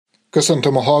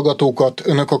Köszöntöm a hallgatókat,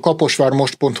 Önök a Kaposvár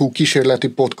Most.hu kísérleti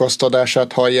podcast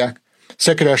adását hallják.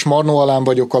 Szekeres Marnó Alán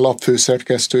vagyok, a lap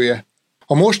főszerkesztője.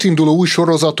 A most induló új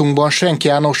sorozatunkban Schenk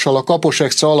Jánossal, a Kapos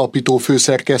Extra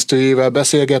alapító-főszerkesztőjével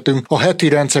beszélgetünk a heti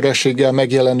rendszerességgel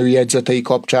megjelenő jegyzetei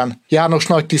kapcsán. János,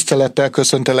 nagy tisztelettel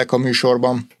köszöntelek a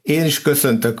műsorban. Én is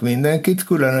köszöntök mindenkit,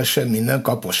 különösen minden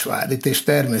kaposvárit, és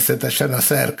természetesen a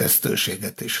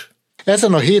szerkesztőséget is.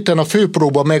 Ezen a héten a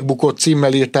főpróba megbukott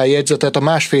címmel írtál jegyzetet a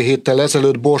másfél héttel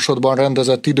ezelőtt Borsodban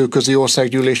rendezett időközi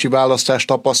országgyűlési választás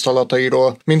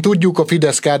tapasztalatairól. Mint tudjuk, a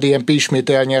Fidesz-KDNP ismét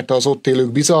elnyerte az ott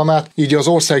élők bizalmát, így az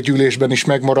országgyűlésben is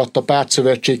megmaradt a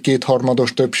pártszövetség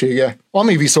kétharmados többsége.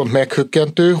 Ami viszont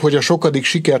meghökkentő, hogy a sokadik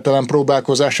sikertelen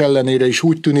próbálkozás ellenére is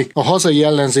úgy tűnik, a hazai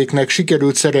ellenzéknek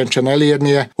sikerült szerencsen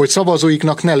elérnie, hogy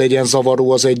szavazóiknak ne legyen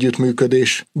zavaró az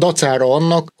együttműködés. Dacára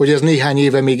annak, hogy ez néhány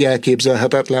éve még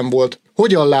elképzelhetetlen volt.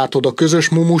 Hogyan látod, a közös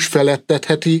mumus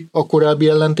felettetheti a korábbi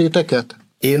ellentéteket?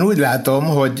 Én úgy látom,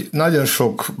 hogy nagyon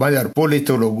sok magyar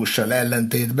politológussal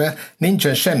ellentétben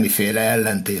nincsen semmiféle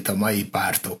ellentét a mai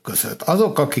pártok között.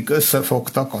 Azok, akik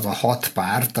összefogtak, az a 6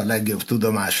 párt, a legjobb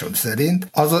tudomásom szerint,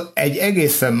 az egy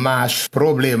egészen más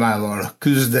problémával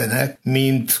küzdenek,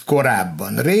 mint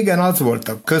korábban. Régen az volt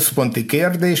a központi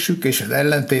kérdésük, és az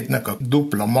ellentétnek a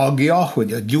dupla magja,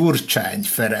 hogy a Gyurcsány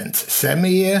Ferenc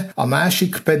személye, a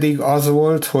másik pedig az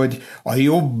volt, hogy a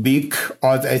Jobbik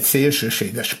az egy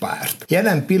szélsőséges párt. Jelen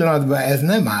pillanatban ez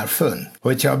nem áll fönn.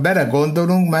 Hogyha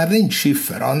belegondolunk, már nincs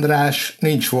Schiffer András,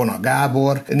 nincs Vona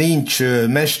Gábor, nincs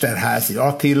Mesterházy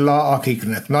Attila,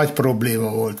 akiknek nagy probléma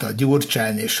volt a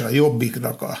Gyurcsány és a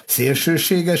Jobbiknak a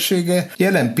szélsőségessége.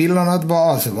 Jelen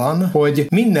pillanatban az van, hogy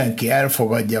mindenki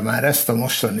elfogadja már ezt a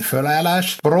mostani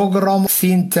felállást, program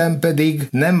szinten pedig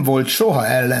nem volt soha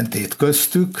ellentét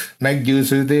köztük,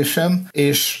 meggyőződésem,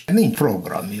 és nincs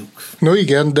programjuk. No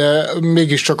igen, de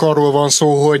mégiscsak arról van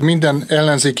szó, hogy minden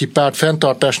ellenzéki párt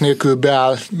fenntartás nélkül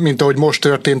beáll, mint ahogy most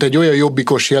történt, egy olyan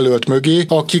jobbikos jelölt mögé,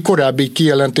 aki korábbi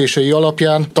kijelentései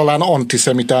alapján talán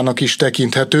antiszemitának is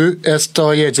tekinthető, ezt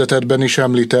a jegyzetedben is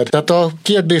említed. Tehát a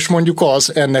kérdés mondjuk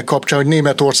az ennek kapcsán, hogy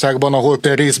Németországban, ahol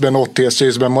te részben ott élsz,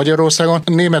 részben Magyarországon,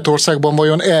 Németországban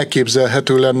vajon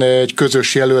elképzelhető lenne egy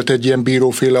közös jelölt egy ilyen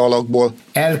bíróféle alakból?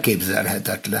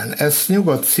 Elképzelhetetlen. Ezt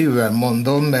nyugodt szívvel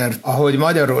mondom, mert ahogy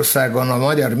Magyarországon a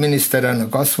magyar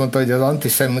miniszterelnök azt mondta, hogy az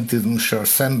antiszemitizmussal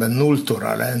szemben null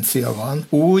tolerancia van,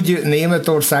 úgy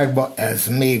Németországban ez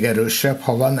még erősebb,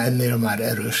 ha van ennél már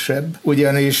erősebb.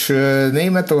 Ugyanis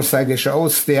Németország és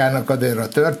Ausztriának azért a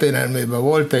történelmében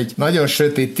volt egy nagyon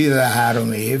sötét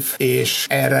 13 év, és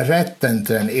erre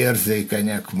rettentően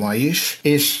érzékenyek ma is,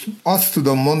 és azt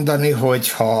tudom mondani, hogy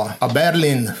ha a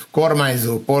Berlin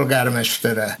kormányzó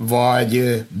polgármestere,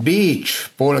 vagy Bécs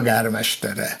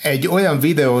polgármestere egy olyan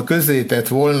videót közzétett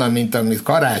volna, mint amit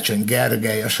Karácsony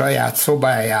Gergely a saját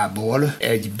szobájából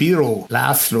egy Bíró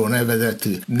László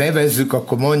nevezetű, nevezzük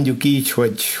akkor mondjuk így,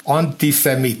 hogy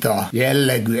antiszemita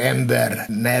jellegű ember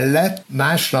mellett,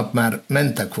 másnap már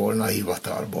mentek volna a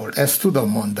hivatalból. Ezt tudom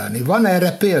mondani. Van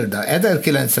erre példa.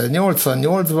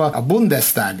 1988-ban a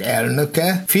Bundestag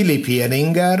elnöke, Philipp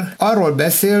Jeringer, arról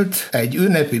beszélt egy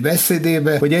ünnepi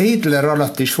beszédébe, hogy a Hitler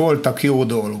alatt is voltak jó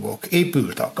dolgok.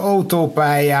 Épültek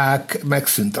autópályák,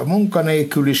 megszűnt a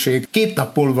munkanélküliség, 2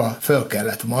 nap múlva föl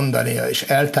kellett mondania, és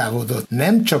eltávolodott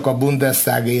nem csak a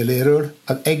Bundestag éléről,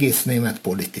 az egész német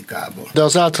politikából. De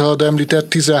az általad említett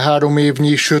 13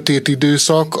 évnyi sötét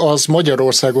időszak az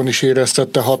Magyarországon is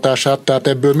éreztette hatását, tehát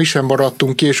ebből mi sem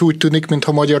maradtunk ki, és úgy tűnik,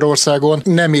 mintha Magyarországon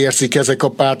nem érzik ezek a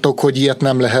pártok, hogy ilyet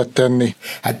nem lehet tenni.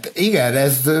 Hát igen,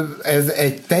 ez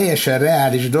egy teljesen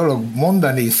reális dolog,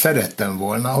 mondani szerettem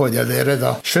volna, hogy azért ez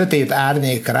a sötét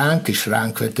árnyék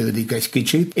ránk vetődik egy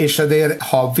kicsit, és azért,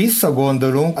 ha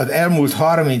visszagondolunk az elmúlt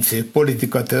 30 év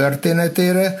politika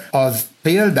történetére, az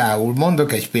például,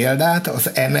 mondok egy példát,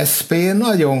 az MSZP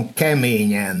nagyon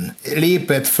keményen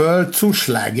lépett föl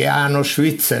Cuslág János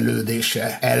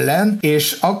viccelődése ellen,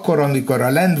 és akkor, amikor a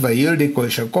Lendvai Ildikó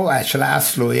és a Kovács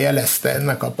László jelezte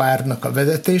ennek a pártnak a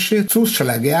vezetését,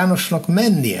 Cuslág Jánosnak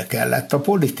mennie kellett a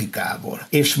politikából.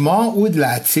 És ma úgy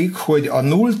látszik, hogy a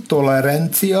null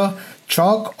tolerancia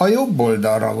csak a jobb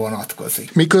oldalra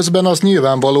vonatkozik. Miközben az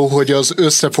nyilvánvaló, hogy az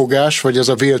összefogás, vagy az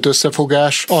a vélt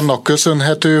összefogás annak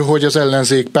köszönhető, hogy az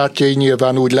ellenzék pártjai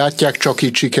nyilván úgy látják, csak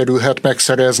így sikerülhet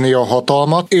megszerezni a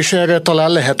hatalmat, és erre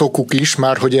talán lehet okuk is,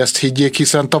 már hogy ezt higgyék,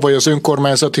 hiszen tavaly az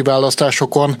önkormányzati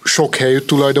választásokon sok helyütt,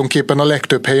 tulajdonképpen a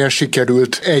legtöbb helyen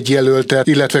sikerült egy jelöltet,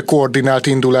 illetve koordinált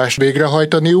indulást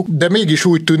végrehajtaniuk, de mégis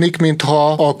úgy tűnik,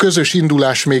 mintha a közös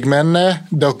indulás még menne,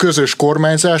 de a közös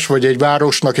kormányzás, vagy egy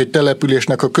városnak, egy településnek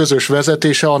településnek a közös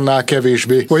vezetése, annál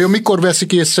kevésbé. Vajon mikor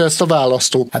veszik észre ezt a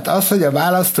választók? Hát az, hogy a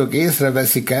választók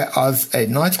észreveszik-e, az egy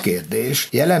nagy kérdés.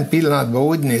 Jelen pillanatban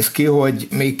úgy néz ki, hogy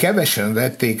még kevesen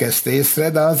vették ezt észre,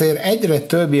 de azért egyre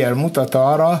több jel mutat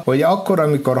arra, hogy akkor,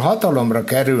 amikor hatalomra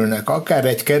kerülnek, akár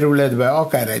egy kerületbe,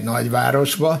 akár egy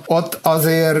nagyvárosba, ott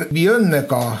azért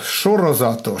jönnek a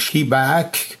sorozatos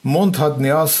hibák, mondhatni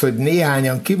azt, hogy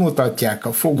néhányan kimutatják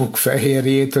a foguk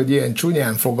fehérjét, hogy ilyen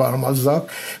csúnyán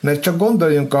fogalmazzak, mert csak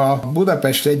gondoljunk a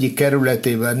Budapest egyik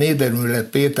kerületében, Nédermüller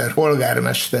Péter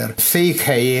polgármester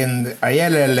székhelyén a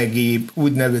jelenlegi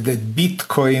úgynevezett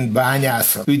bitcoin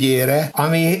bányászat ügyére,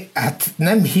 ami hát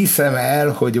nem hiszem el,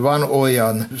 hogy van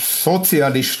olyan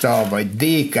szocialista vagy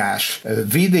DK-s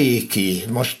vidéki,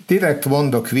 most direkt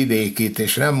mondok vidékit,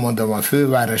 és nem mondom a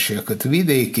fővárosiakat,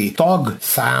 vidéki tag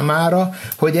számára,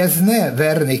 hogy ez ne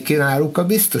verni ki náluk a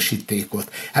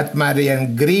biztosítékot. Hát már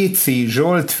ilyen Gréci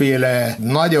Zsoltféle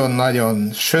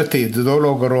nagyon-nagyon sötét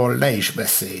dologról ne is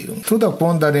beszéljünk. Tudok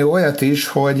mondani olyat is,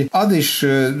 hogy az is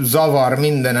zavar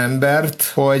minden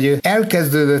embert, hogy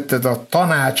elkezdődött ez a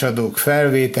tanácsadók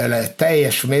felvétele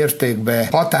teljes mértékben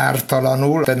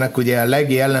határtalanul. Ennek ugye a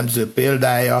legjellemzőbb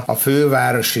példája a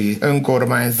fővárosi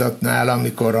önkormányzatnál,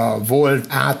 amikor a volt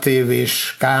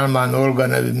ATV-s Kálmán Olga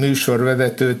nevű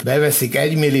műsorvezetőt beveszik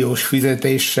 1 milliós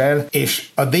fizetéssel, és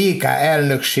a DK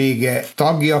elnöksége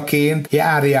tagjaként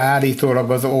járja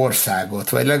állítólag az országot,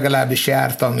 vagy legalábbis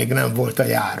járta, amíg nem volt a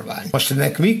járvány. Most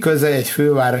ennek mi köze egy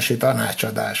fővárosi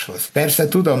tanácsadáshoz? Persze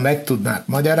tudom, meg tudnák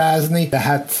magyarázni, de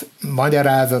hát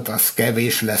magyarázat az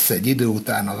kevés lesz egy idő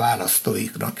után a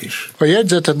választóiknak is. A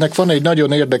jegyzetetnek van egy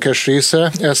nagyon érdekes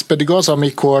része, ez pedig az,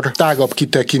 amikor tágabb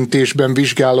kitekintésben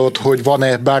vizsgálod, hogy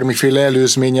van-e bármiféle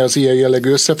előzménye az ilyen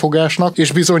jellegű összefogásnak,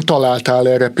 és bizony találtál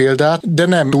erre példát, de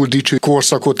nem túl dicső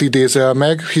korszakot idézel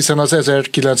meg, hiszen az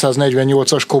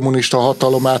 1948-as kommunista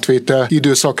hatalomátvétel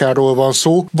időszakáról van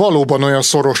szó. Valóban olyan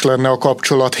szoros lenne a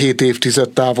kapcsolat 7 évtized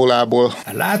távolából.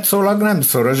 Látszólag nem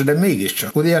szoros, de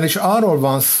mégiscsak. Ugyanis arról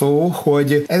van szó,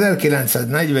 hogy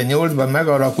 1948-ban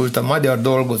megalakult a Magyar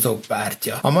Dolgozók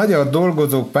Pártja. A Magyar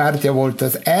Dolgozók Pártja volt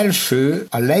az első,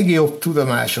 a legjobb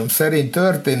tudomásom szerint,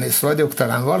 történész vagyok,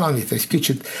 talán valamit egy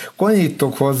kicsit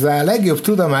konyítok hozzá, a legjobb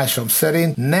tudomásom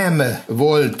szerint nem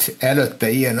volt előtte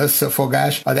ilyen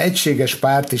összefogás. Az egységes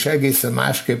párt is egészen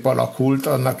másképp alakult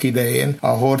annak idején a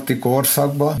Horthy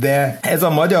korszakban, de ez a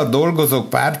Magyar Dolgozók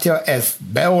Pártja, ez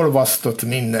beolvasztott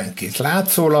mindenkit.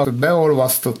 Látszólag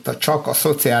beolvasztotta csak a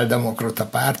szociáldemokrata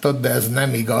pártot, de ez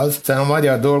nem igaz. A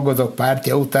Magyar Dolgozók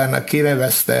Pártja utána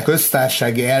kinevezte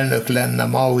köztársasági elnök lenne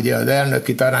ma ugye az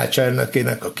elnöki tanács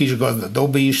elnökének a kisgazda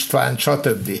Dobi István,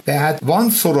 stb. Tehát van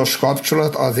szoros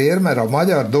kapcsolat azért, mert a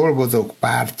Magyar Dolgozók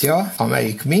Pártja,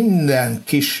 amelyik minden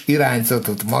kis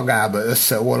irányzatot magába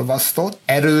összeolvasztott,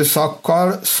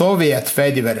 erőszakkal, szovjet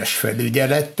fegyveres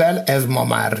felügyelettel, ez ma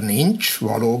már nincs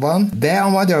valóban, de a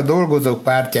Magyar Dolgozók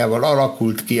Pártjával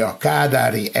alakult ki a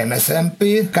kádári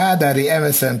MSZNP, kádári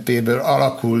MSZNP-ből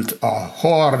alakult a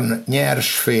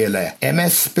Horn-Nyers-féle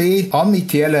MSZP,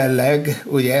 amit jelenleg,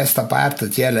 ugye ezt a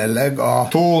pártot jelenleg a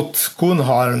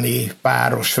Tóth-Kunhalmi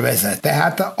páros vezet.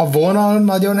 Tehát a vonal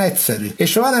nagyon egyszerű.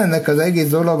 És van ennek az egész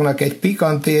dolognak egy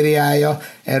pikantériája,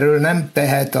 erről nem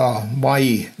tehet a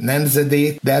mai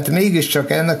nemzedék, de hát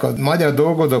mégiscsak ennek a Magyar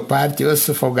Dolgozók Pártja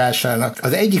összefogásának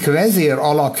az egyik vezér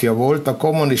alakja volt a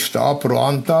kommunista Apró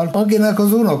Antal, akinek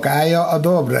az unokája a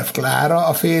Dobrev Klára,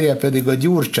 a férje pedig a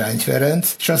Gyurcsány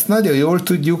Ferenc, és azt nagyon jól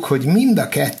tudjuk, hogy mind a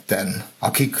ketten,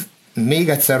 akik még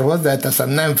egyszer hozzáteszem,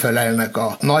 nem felelnek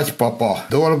a nagypapa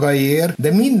dolgaiért,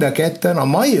 de mind a ketten a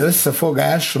mai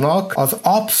összefogásnak az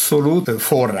abszolút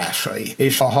forrásai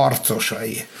és a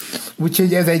harcosai.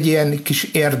 Úgyhogy ez egy ilyen kis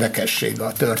érdekesség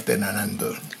a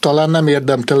történelemből. Talán nem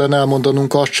érdemtelen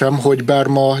elmondanunk azt sem, hogy bár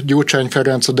ma Gyurcsány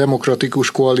Ferenc a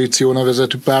Demokratikus Koalíció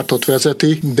nevezetű pártot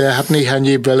vezeti, de hát néhány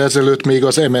évvel ezelőtt még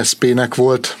az MSZP-nek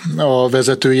volt a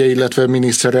vezetője, illetve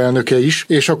miniszterelnöke is,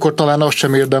 és akkor talán azt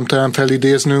sem érdemtelen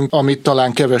felidéznünk, amit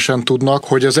talán kevesen tudnak,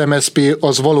 hogy az MSZP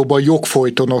az valóban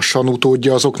jogfolytonosan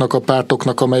utódja azoknak a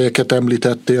pártoknak, amelyeket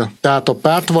említettél. Tehát a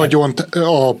pártvagyont,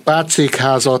 a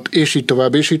pártszékházat, és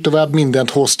így tovább mindent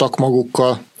hoztak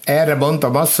magukkal. Erre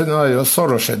mondtam azt, hogy nagyon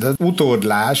szoros ez az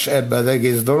utódlás ebbe az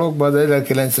egész dologban, de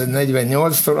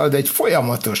 1948-tól az egy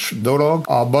folyamatos dolog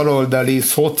a baloldali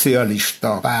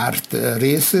szocialista párt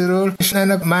részéről, és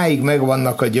ennek máig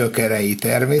megvannak a gyökerei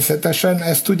természetesen.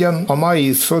 Ezt ugyan a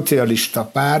mai szocialista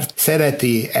párt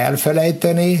szereti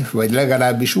elfelejteni, vagy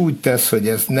legalábbis úgy tesz, hogy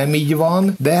ez nem így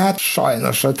van, de hát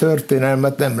sajnos a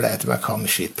történelmet nem lehet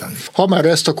meghamisítani. Ha már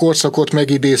ezt a korszakot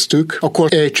megidéztük,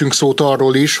 akkor ejtsünk szót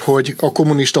arról is, hogy a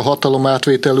kommunista szocialista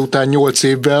hatalomátvétel után 8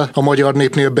 évvel a magyar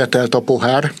népnél betelt a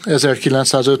pohár.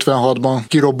 1956-ban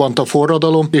kirobbant a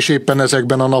forradalom, és éppen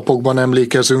ezekben a napokban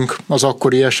emlékezünk az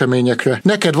akkori eseményekre.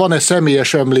 Neked van-e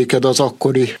személyes emléked az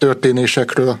akkori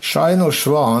történésekről? Sajnos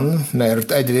van,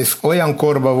 mert egyrészt olyan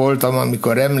korban voltam,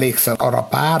 amikor emlékszem arra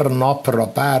pár napra,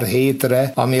 pár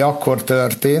hétre, ami akkor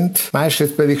történt,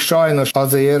 másrészt pedig sajnos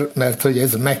azért, mert hogy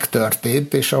ez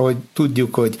megtörtént, és ahogy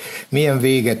tudjuk, hogy milyen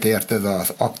véget ért ez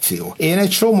az akció. Én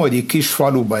egy somogyi kis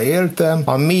faluba éltem,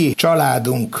 a mi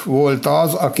családunk volt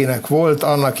az, akinek volt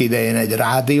annak idején egy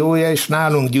rádiója, és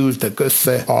nálunk gyűltek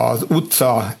össze az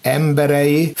utca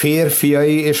emberei,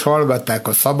 férfiai, és hallgatták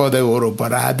a Szabad Európa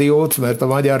rádiót, mert a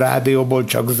Magyar Rádióból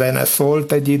csak zene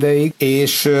szólt egy ideig,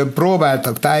 és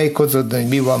próbáltak tájékozódni, hogy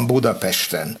mi van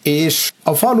Budapesten. És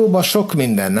a faluban sok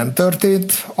minden nem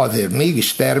történt, azért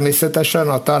mégis természetesen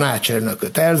a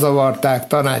tanácselnököt elzavarták,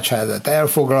 tanácsházat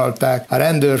elfoglalták, a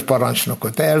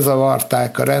rendőrparancsnokot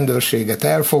elzavarták, a rendőrséget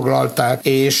elfoglalták,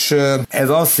 és ez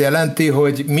azt jelenti,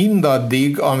 hogy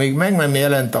mindaddig, amíg meg nem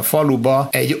jelent a faluba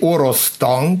egy orosz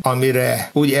tank, amire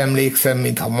úgy emlékszem,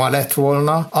 mintha ma lett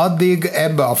volna, addig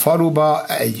ebbe a faluba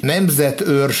egy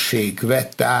nemzetőrség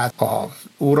vette át a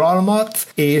uralmat,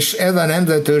 és ez a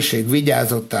nemzetőrség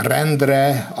vigyázott a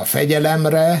rendre, a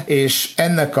fegyelemre, és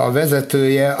ennek a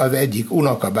vezetője az egyik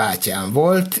unokabátyám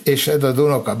volt, és ez az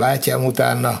unokabátyám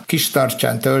utána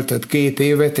Kistarcsán töltött 2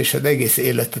 évet, és az egész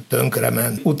élete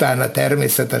tönkrement. Utána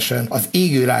természetesen az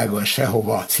égvilágon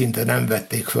sehova szinte nem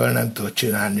vették föl, nem tudott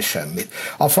csinálni semmit.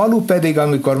 A falu pedig,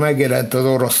 amikor megjelent az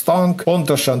orosz tank,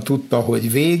 pontosan tudta,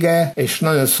 hogy vége, és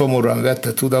nagyon szomorúan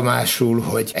vette tudomásul,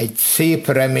 hogy egy szép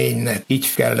reménynek így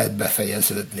kellett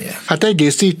befejeződnie. Hát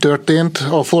egész így történt,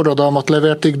 a forradalmat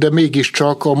leverték, de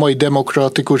mégiscsak a mai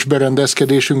demokratikus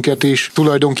berendezkedésünket is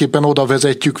tulajdonképpen oda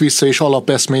vezetjük vissza, és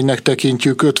alapeszménynek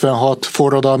tekintjük 56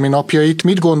 forradalmi napjait.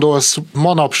 Mit gondolsz,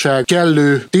 manapság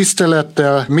kellő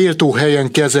tisztelettel, méltó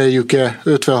helyen kezeljük-e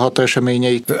 56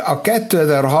 eseményeit? A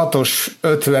 2006-os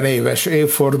 50 éves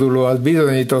évforduló az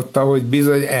bizonyította, hogy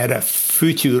bizony erre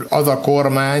fütyül az a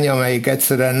kormány, amelyik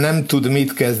egyszerűen nem tud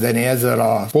mit kezdeni ezzel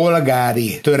a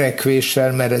polgári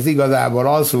törekvéssel, mert ez igazából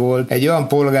az volt, egy olyan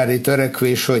polgári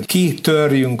törekvés, hogy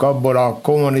kitörjünk abból a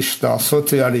kommunista,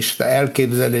 szocialista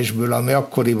elképzelésből, ami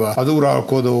akkoriban az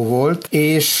uralkodó volt,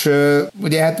 és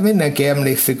ugye hát mindenki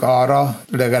emlékszik arra,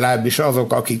 legalábbis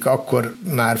azok, akik akkor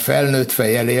már felnőtt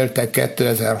fejjel éltek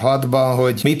 2006-ban,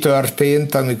 hogy mi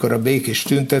történt, amikor a békés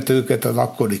tüntetőket az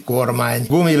akkori kormány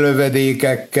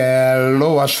gumilövedékekkel,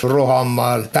 lovas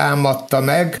rohammal támadta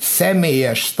meg.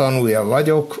 Személyes tanúja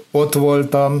vagyok, ott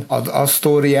voltam az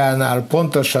Asztóriánál,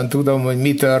 pontosan tudom, hogy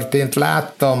mi történt,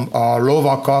 láttam a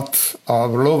lovakat, a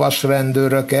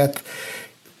lovasrendőröket,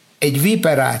 egy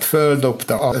viperát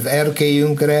földobta az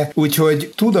erkélyünkre,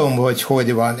 úgyhogy tudom,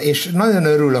 hogy van, és nagyon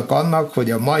örülök annak,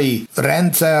 hogy a mai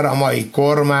rendszer, a mai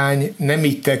kormány nem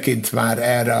így tekint már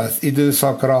erre az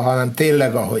időszakra, hanem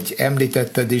tényleg, ahogy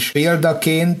említetted is,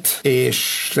 példaként,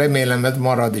 és remélem, ez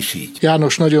marad is így.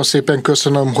 János, nagyon szépen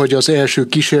köszönöm, hogy az első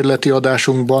kísérleti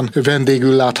adásunkban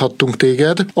vendégül láthattunk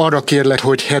téged. Arra kérlek,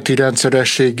 hogy heti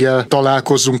rendszerességgel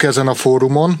találkozzunk ezen a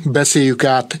fórumon, beszéljük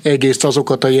át egész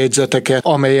azokat a jegyzeteket,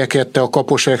 amelyek te a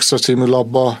Kapos Extra című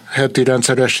lapba heti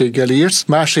rendszerességgel írsz.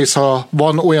 Másrészt, ha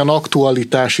van olyan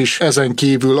aktualitás is ezen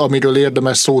kívül, amiről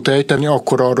érdemes szót ejteni,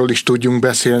 akkor arról is tudjunk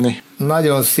beszélni.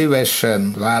 Nagyon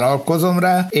szívesen vállalkozom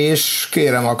rá, és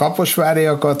kérem a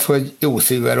kaposváriakat, hogy jó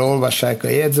szívvel olvassák a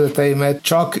jegyzeteimet,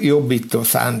 csak jobbító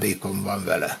szándékom van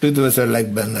vele. Üdvözöllek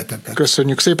benneteket.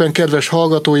 Köszönjük szépen, kedves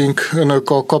hallgatóink! Önök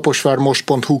a Kaposvár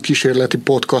Most.hu kísérleti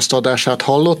podcast adását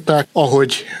hallották.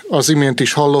 Ahogy az imént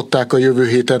is hallották, a jövő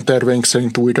héten terveink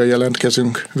szerint újra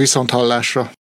jelentkezünk. Viszonthallásra!